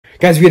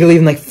Guys, we gotta leave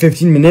in like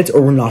 15 minutes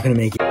or we're not gonna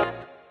make it. Alright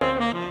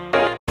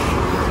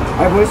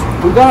boys,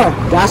 we got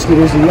our gas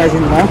scooters if you guys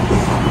didn't know.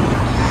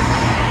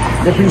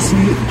 They're pretty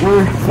sweet.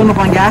 We're filling up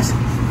on gas.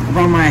 I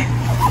brought my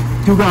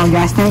 2-gallon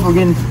gas tank. We're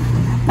getting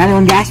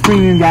 91 gas,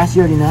 premium gas,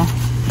 you already know.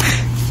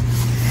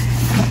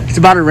 It's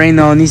about to rain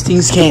though, and these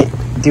things can't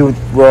deal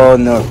well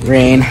in the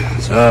rain.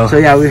 So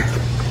yeah, we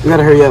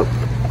gotta hurry up.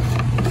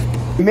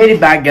 We made it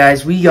back,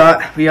 guys. We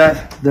got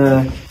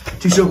the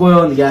 2-stroke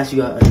oil and the gas. We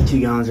got 2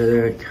 gallons right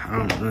there. I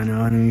don't really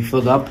know. And then we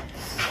filled up,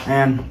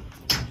 and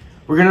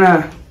we're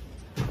gonna.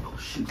 Oh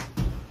shoot!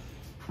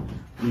 I'm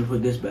gonna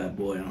put this bad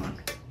boy on.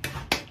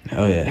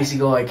 Oh yeah. Makes it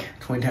go like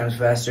 20 times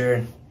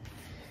faster.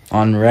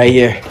 On right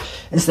here.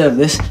 Instead of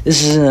this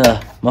isn't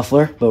a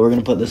muffler, but we're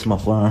gonna put this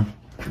muffler on.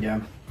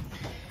 Yeah.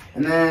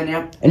 And then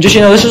yeah. And just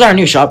this is our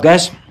new shop,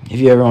 guys. If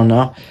you ever want to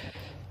know,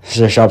 this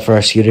is our shop for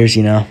our scooters.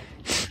 Yeah.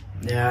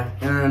 And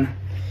then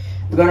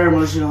we got our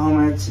emotional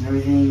helmets and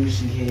everything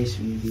just in case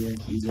we need to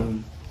like use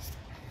them.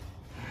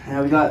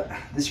 Yeah, we got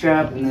this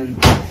crap and then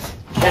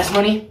gas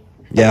money.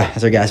 Yeah,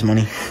 that's our gas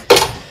money.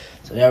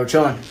 So yeah, we're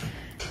chilling.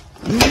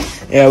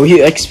 Yeah,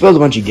 we spilled a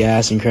bunch of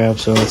gas and crap,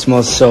 so it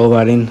smells so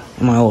bad in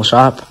my whole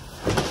shop.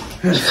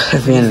 Gotta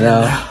fan it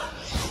out.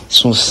 It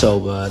smells so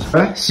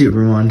bad. Super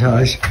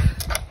montage.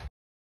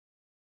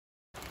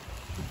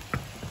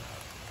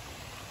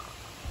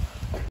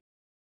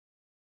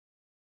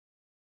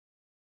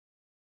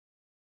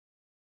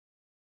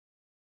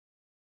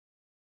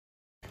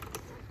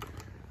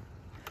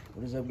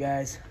 What is up,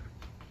 guys?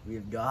 We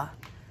have got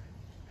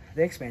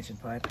the expansion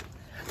pipe.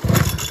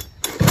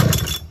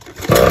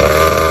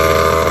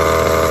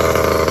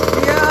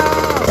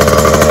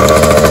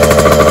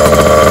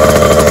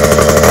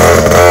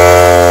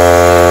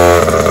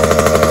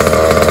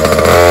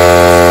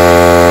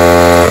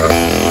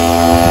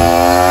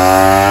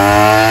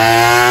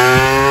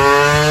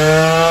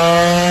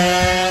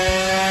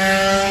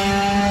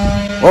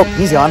 Oh,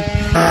 he's gone.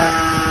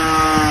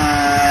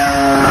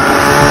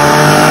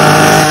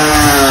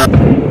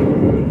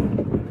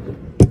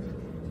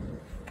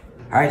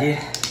 Alright, dude.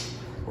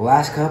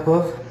 Last cup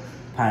of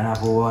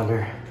pineapple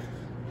water.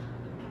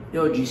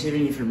 Yo, did you save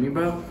any for me,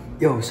 bro?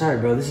 Yo, sorry,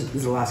 bro. This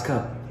is the last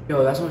cup.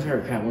 Yo, that's my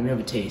favorite crap. Let me have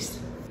a taste.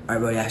 Alright,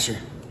 bro. Yeah, sure.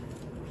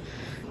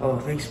 Oh,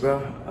 thanks, bro.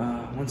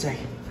 1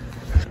 second.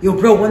 Yo,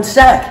 bro, 1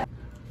 sec.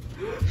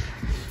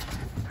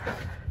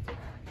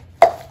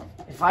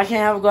 If I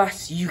can't have a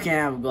glass, you can't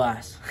have a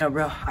glass. No,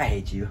 bro, I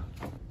hate you.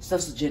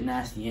 Stuff's legit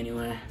nasty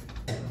anyway.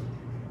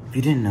 If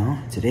you didn't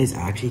know, today's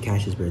actually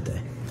Cash's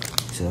birthday.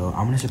 So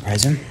I'm gonna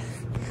surprise him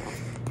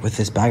with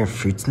this bag of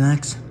fruit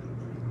snacks.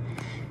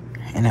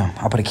 And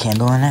I'll put a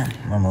candle in it.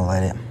 I'm gonna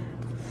light it.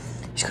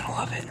 He's gonna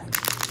love it.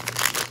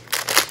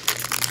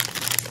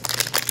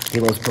 He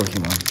loves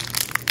Pokemon.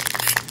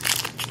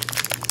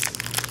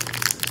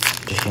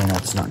 Just kidding,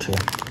 that's not true.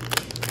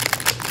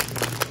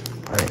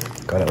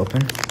 Alright, got it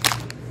open.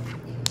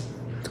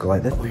 Let's go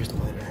light this. Oh, here's the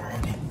lighter.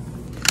 Alright.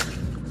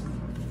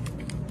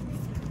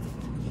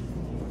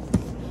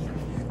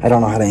 I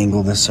don't know how to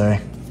angle this,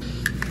 sorry.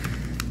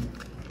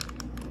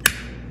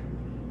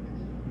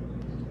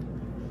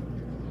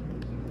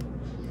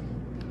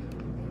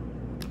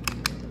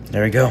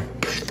 There we go.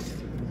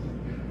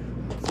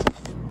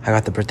 I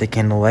got the birthday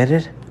candle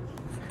lighted.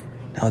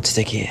 Now let's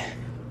stick it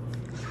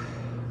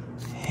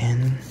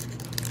in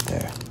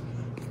there.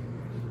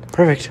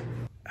 Perfect.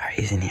 Alright,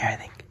 he's in here, I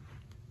think.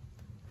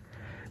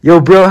 Yo,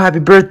 bro, happy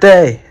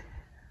birthday!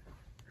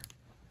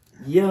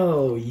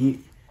 Yo, you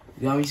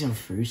got me some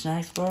fruit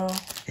snacks, bro?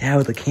 Yeah,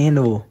 with a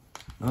candle.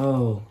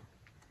 Oh,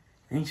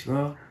 thanks,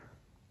 bro.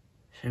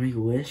 Should I make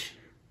a wish?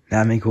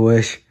 Nah, make a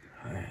wish.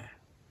 Alright.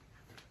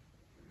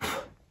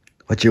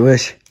 What's your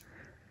wish?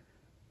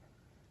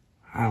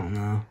 I don't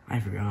know. I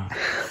forgot.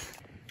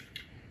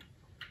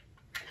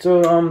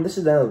 So, this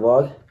is the end of the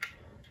vlog.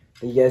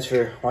 Thank you guys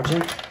for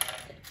watching.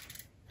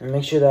 And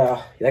make sure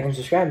that you like and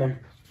subscribe, man.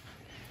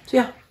 So,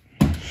 yeah.